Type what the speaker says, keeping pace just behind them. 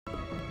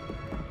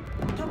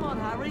Come on,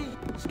 Harry.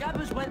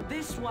 Scabbers went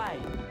this way.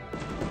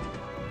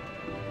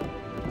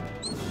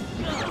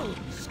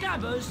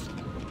 Scabbers?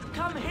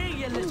 Come here,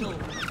 you little...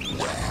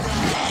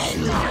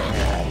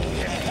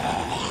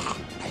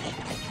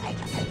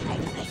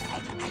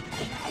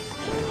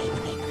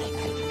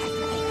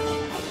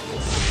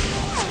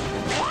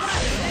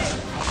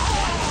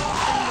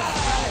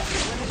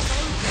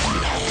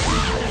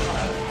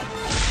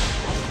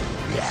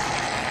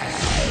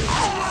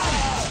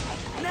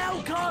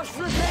 Now cast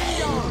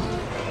Retendo!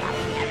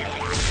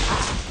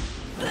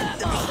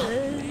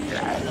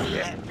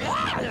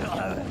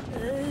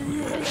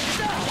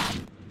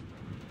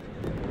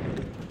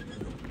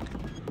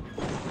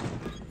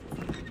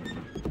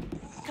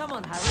 Come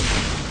on, Harry.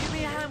 Give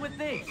me a hand with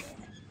this.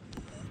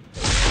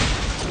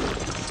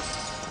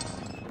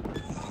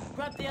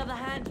 Grab the other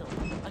handle.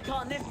 I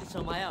can't lift this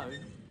on my own.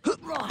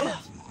 Right.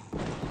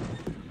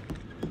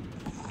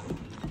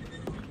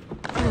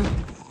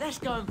 Let's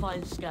go and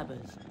find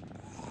Scabbers.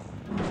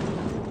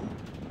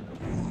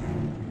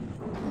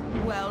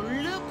 Well,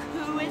 look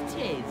who it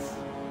is.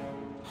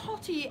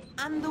 Potty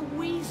and the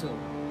Weasel.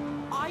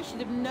 I should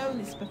have known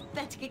this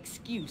pathetic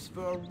excuse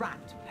for a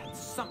rat had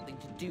something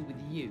to do with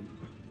you.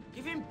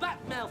 Give him back,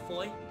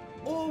 Malfoy.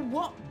 Or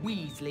what,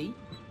 Weasley?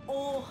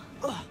 Or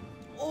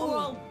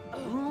I'll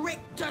rip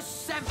to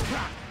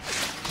Sevra.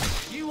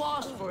 You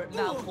asked for it,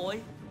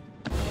 Malfoy.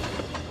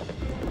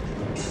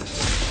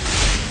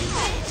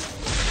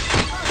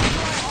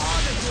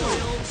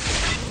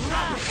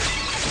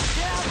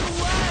 Get out of the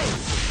way!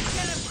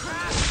 Get him,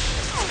 crap!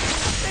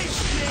 Fish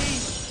me!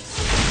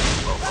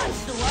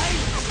 That's the way!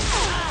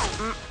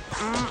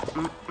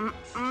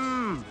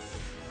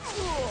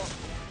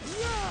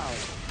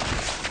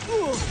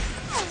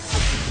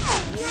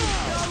 Keep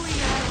going,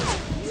 Harry!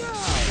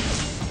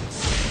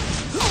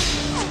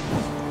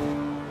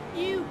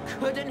 You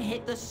couldn't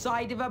hit the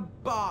side of a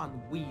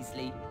barn,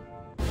 Weasley.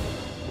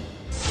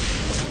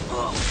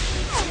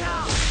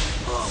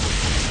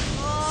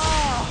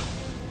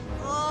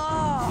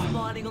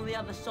 Smiling on the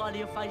other side of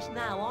your face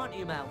now, aren't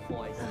you,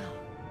 Malfoy?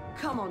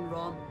 Come on,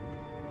 Ron.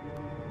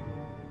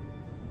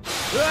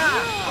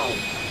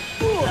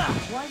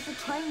 Why's the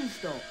train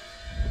stopped?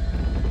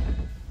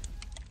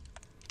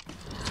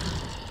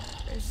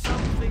 There's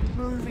something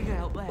moving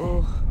out there.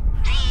 Oh.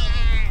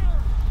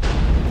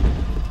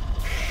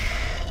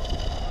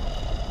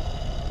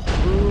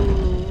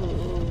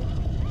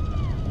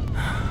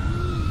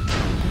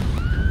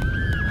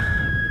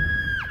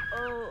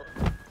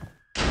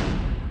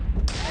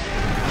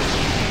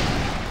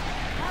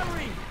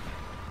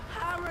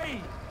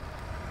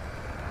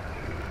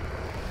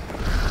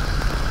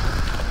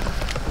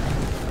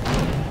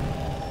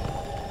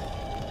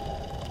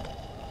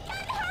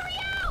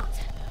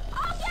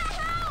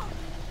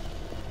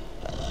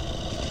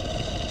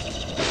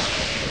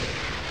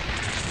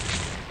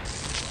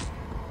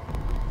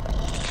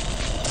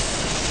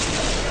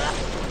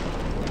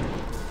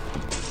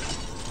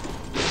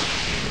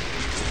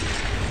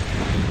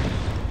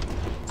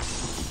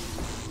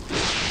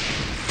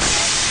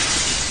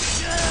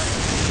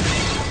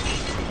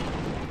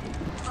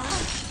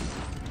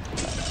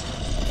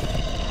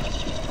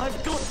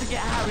 I've got to get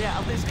Harry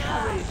out of this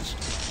carriage.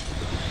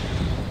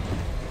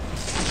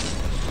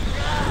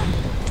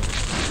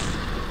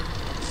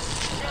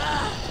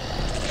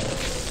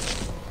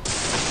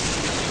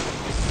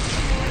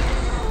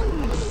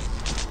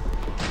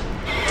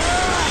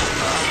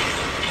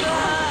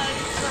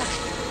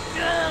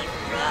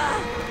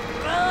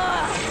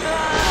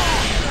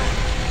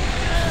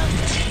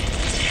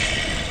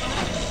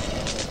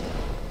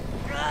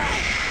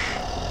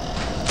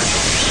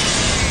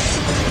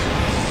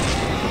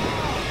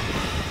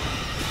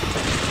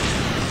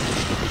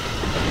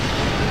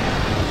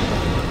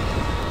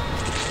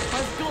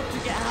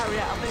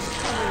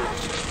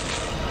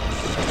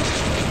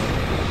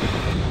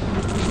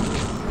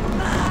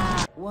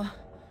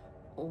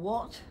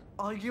 What?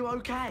 Are you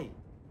okay?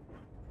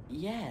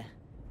 Yeah.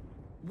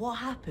 What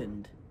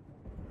happened?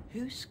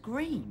 Who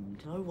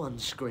screamed? No one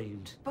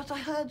screamed. But I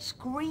heard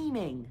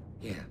screaming.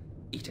 Here,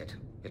 eat it.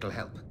 It'll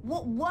help.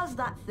 What was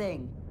that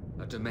thing?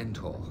 A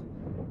Dementor.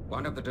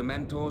 One of the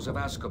Dementors of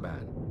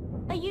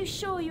Azkaban. Are you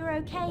sure you're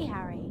okay,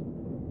 Harry?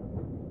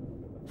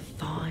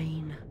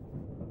 Fine.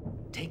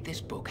 Take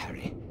this book,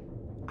 Harry.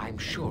 I'm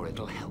sure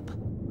it'll help.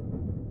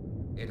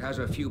 It has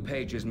a few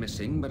pages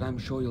missing, but I'm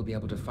sure you'll be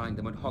able to find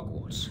them at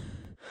Hogwarts.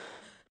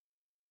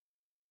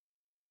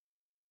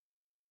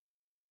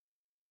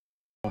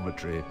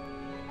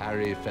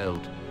 Harry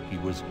felt he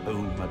was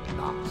home at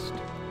last.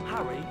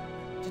 Harry,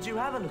 did you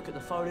have a look at the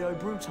Folio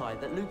Bruti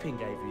that Lupin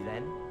gave you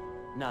then?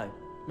 No,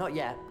 not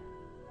yet.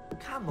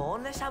 Come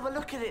on, let's have a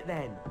look at it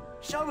then.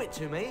 Show it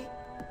to me.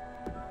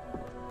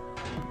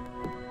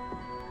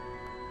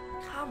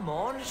 Come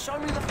on, show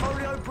me the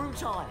Folio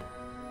Bruti.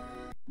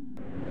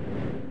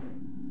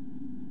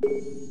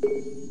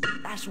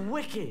 That's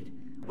wicked.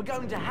 We're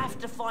going to have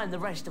to find the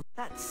rest of...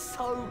 That's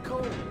so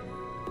cool.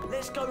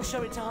 Let's go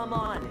show it to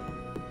Hermione.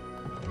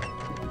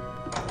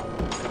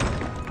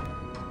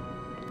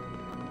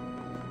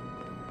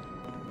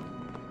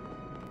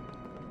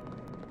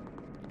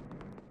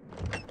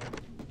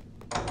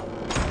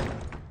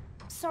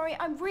 sorry,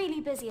 I'm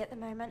really busy at the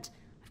moment.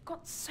 I've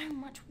got so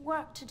much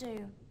work to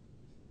do.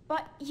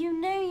 But you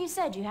know you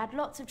said you had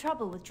lots of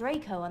trouble with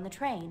Draco on the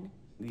train.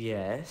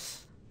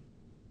 Yes?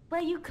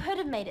 Well, you could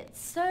have made it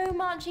so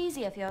much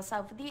easier for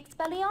yourself with the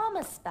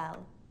Expelliarmus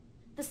spell.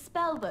 The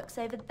spell book's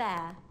over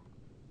there.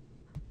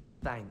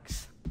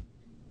 Thanks.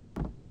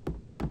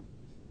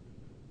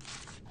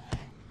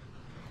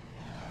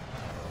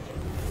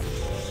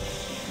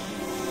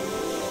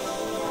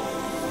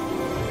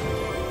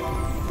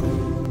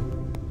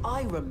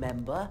 I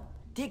remember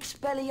the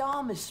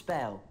Expelliarmus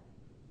spell.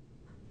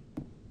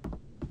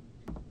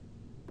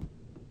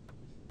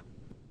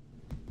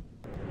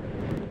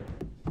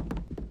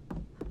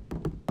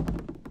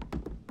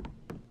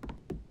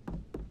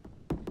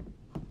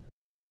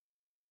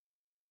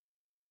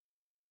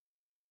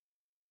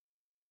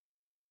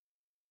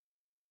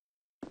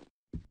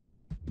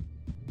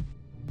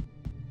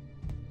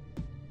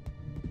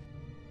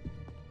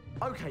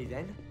 Okay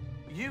then,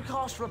 you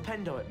cast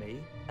Rependo at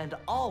me, and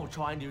I'll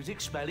try and use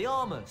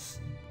Expelliarmus.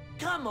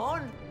 Come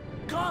on,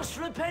 cast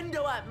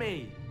Rependo at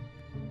me!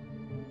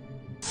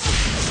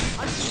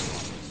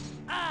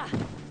 Ah!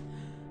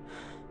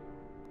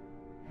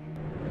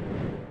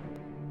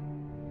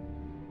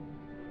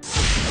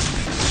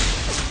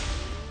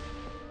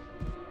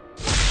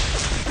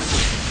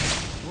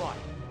 Right,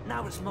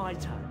 now it's my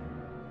turn.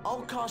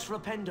 I'll cast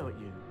Rependo at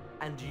you,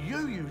 and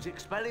you use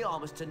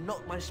Expelliarmus to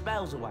knock my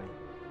spells away.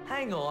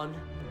 Hang on,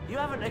 you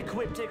haven't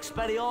equipped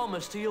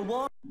Expelliarmus to your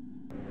wand.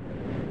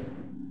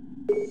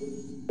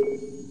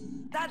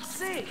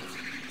 That's it!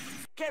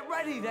 Get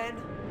ready then.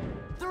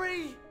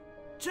 3,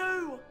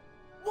 2,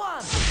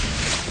 1!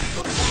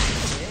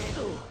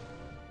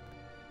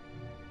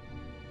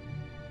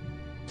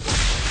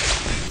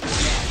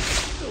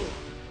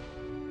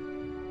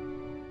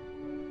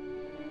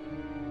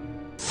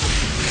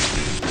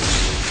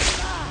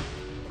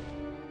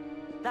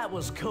 That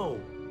was cool.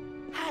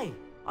 Hey,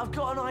 I've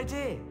got an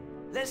idea.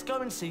 Let's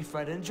go and see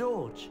Fred and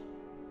George.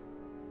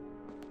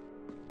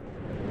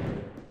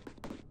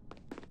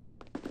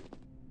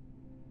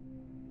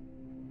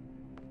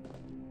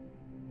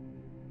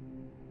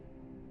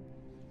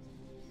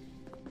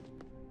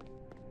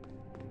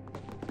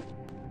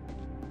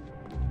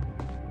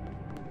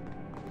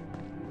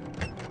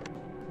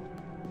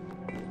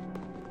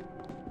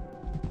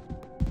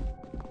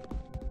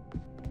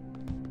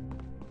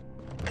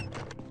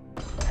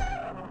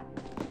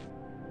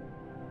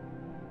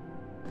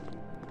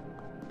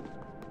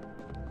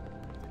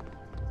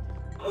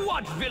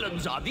 What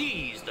villains are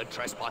these that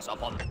trespass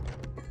upon...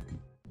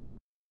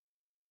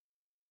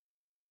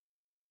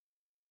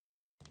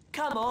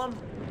 Come on,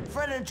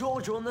 Fred and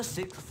George are on the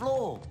 6th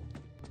floor.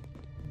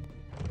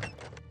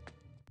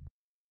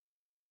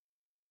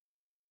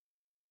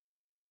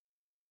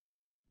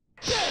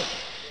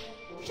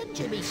 Shouldn't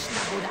you be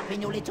snuggled up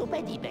in your little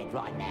beddy bed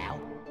right now?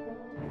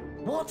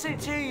 What's it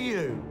to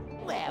you?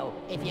 Well,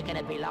 if you're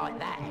gonna be like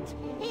that,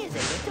 here's a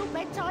little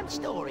bedtime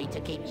story to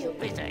keep you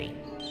busy.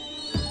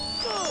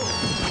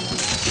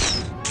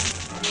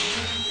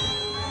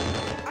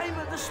 Aim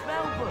at the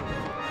spell book.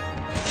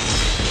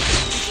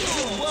 It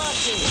isn't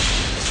working.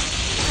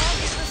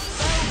 Target the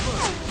spell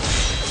book.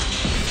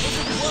 It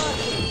isn't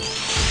working.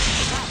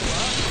 That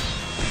worked.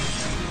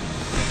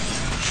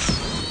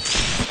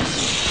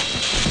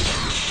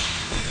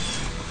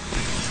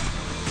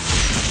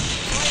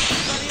 Try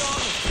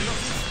Expelliarmus to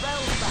knock his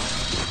spells back.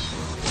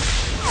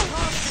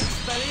 Cast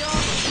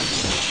Expelliarmus.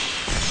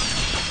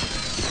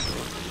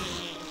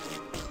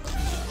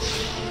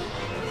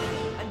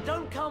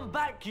 Come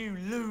back, you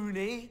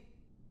loony!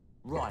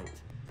 Right,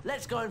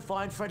 let's go and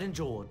find Fred and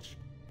George.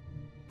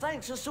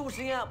 Thanks for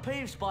sorting out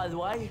Peeves, by the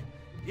way.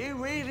 You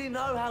really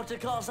know how to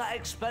cast that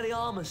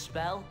Expelliarmus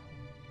spell.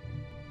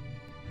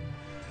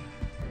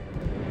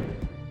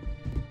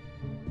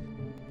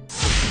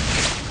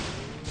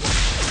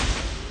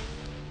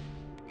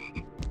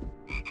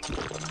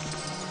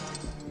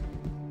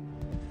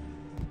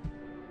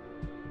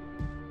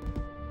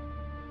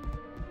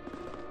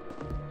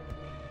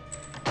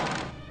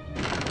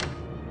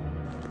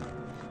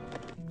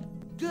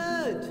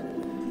 Good!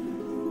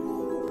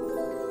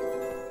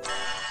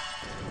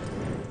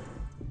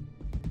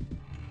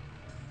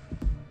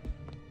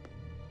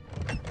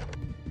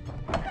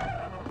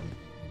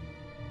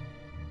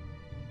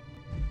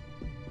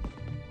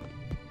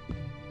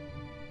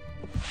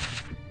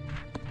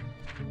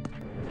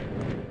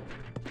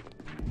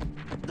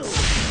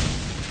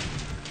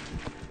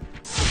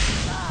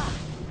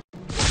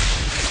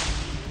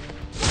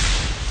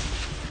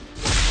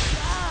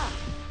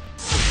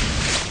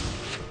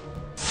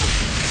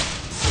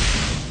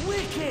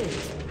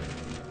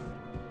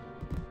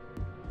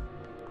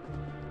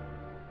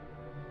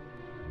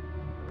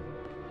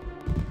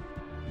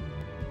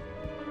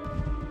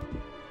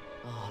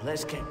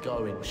 Let's get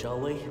going, shall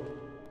we?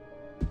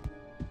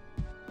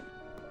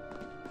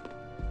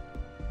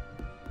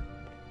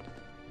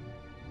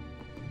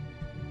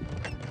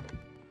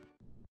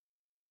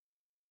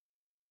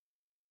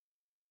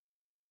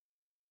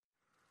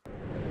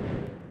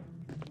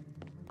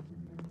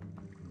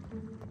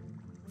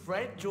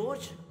 Fred,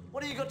 George,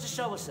 what have you got to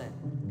show us then?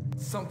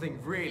 Something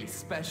really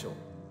special.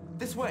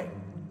 This way.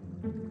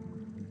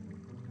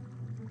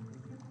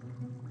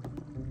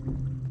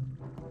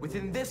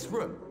 Within this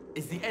room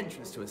is the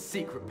entrance to a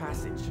secret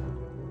passage,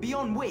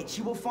 beyond which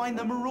you will find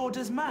the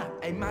Marauder's Map,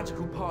 a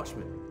magical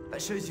parchment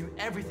that shows you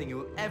everything you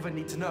will ever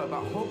need to know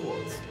about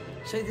Hogwarts.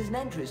 So there's an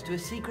entrance to a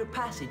secret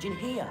passage in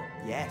here?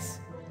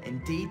 Yes,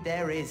 indeed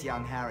there is,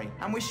 young Harry.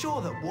 And we're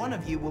sure that one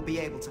of you will be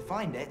able to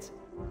find it.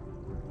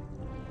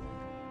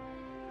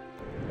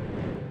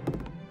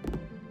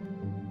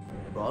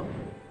 Ron?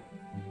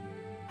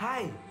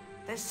 Hey,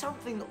 there's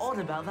something odd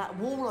about that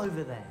wall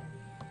over there.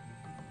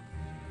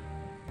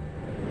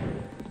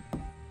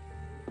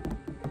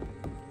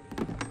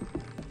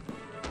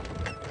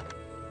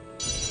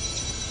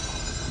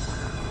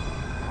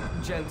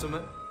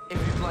 Gentlemen,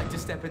 if you'd like to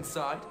step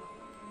inside.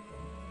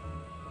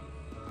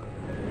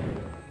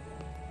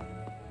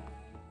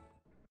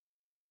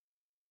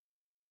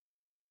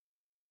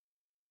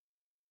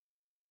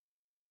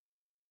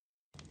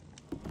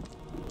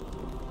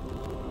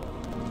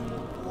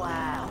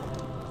 Wow.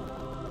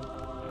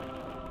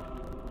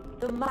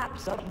 The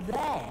map's up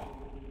there.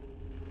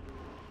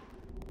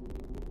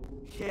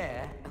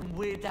 Yeah, and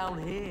we're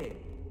down here.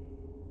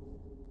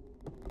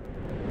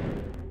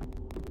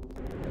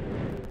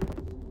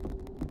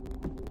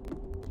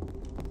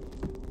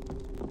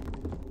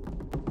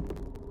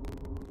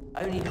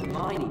 Only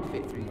Hermione'd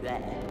fit through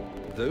there.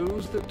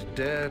 Those that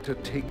dare to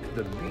take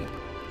the leap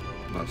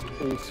must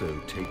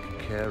also take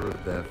care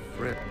of their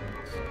friends.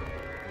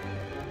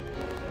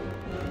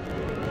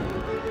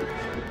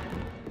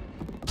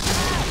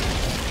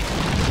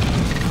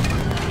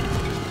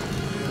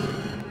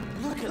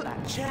 Look at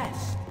that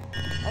chest.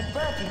 A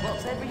Bertie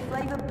Bott's every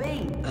flavour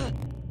bean.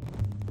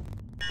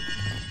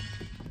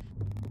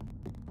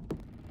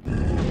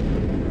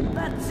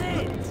 That's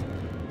it!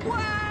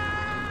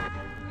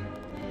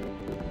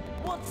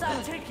 What's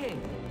that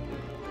ticking?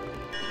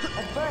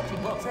 A Bertie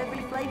Bott's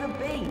every flavour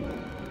bean.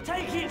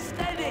 Take it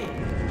steady!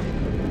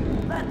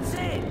 That's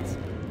it!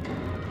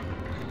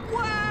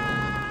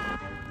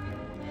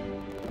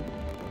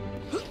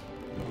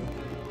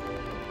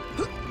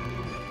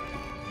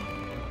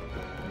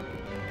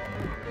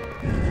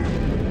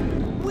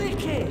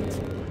 Wicked!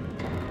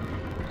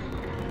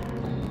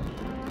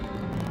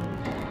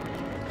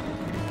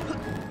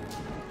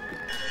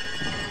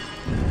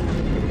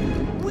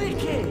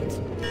 Wicked!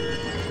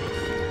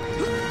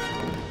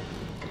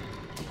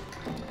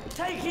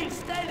 Take it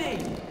steady!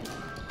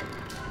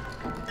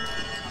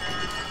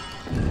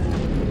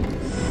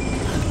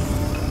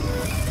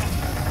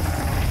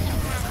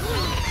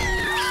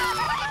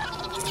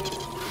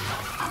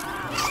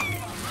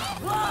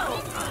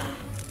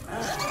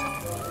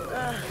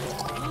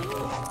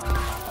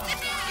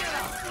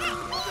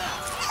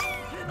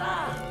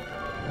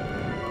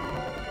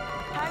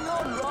 Hang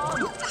on, Ron!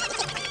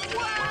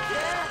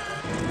 Yeah?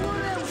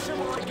 What else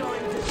am I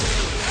going to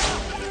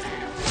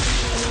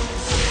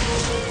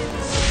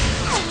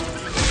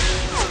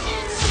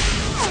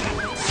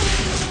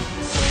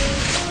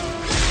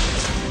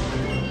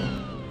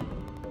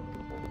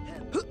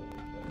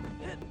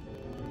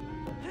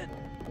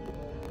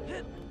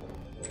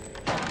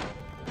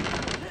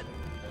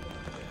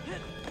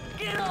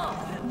Get off!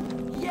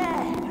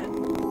 Yeah!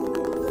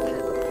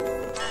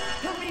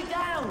 Put me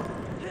down!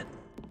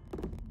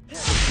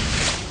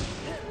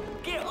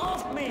 Get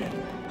off me,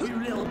 you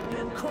little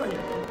creep!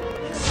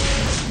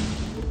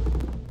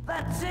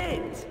 That's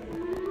it!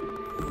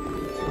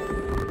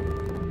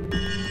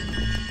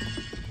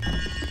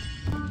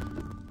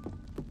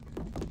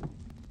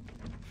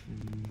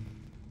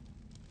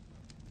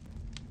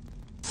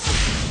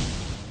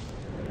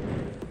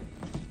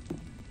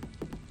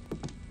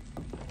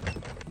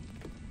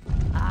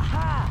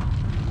 Aha!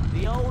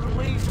 The old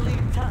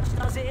Weasley touch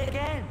does it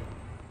again!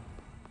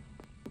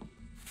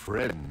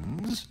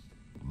 Friends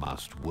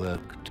must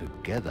work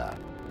together.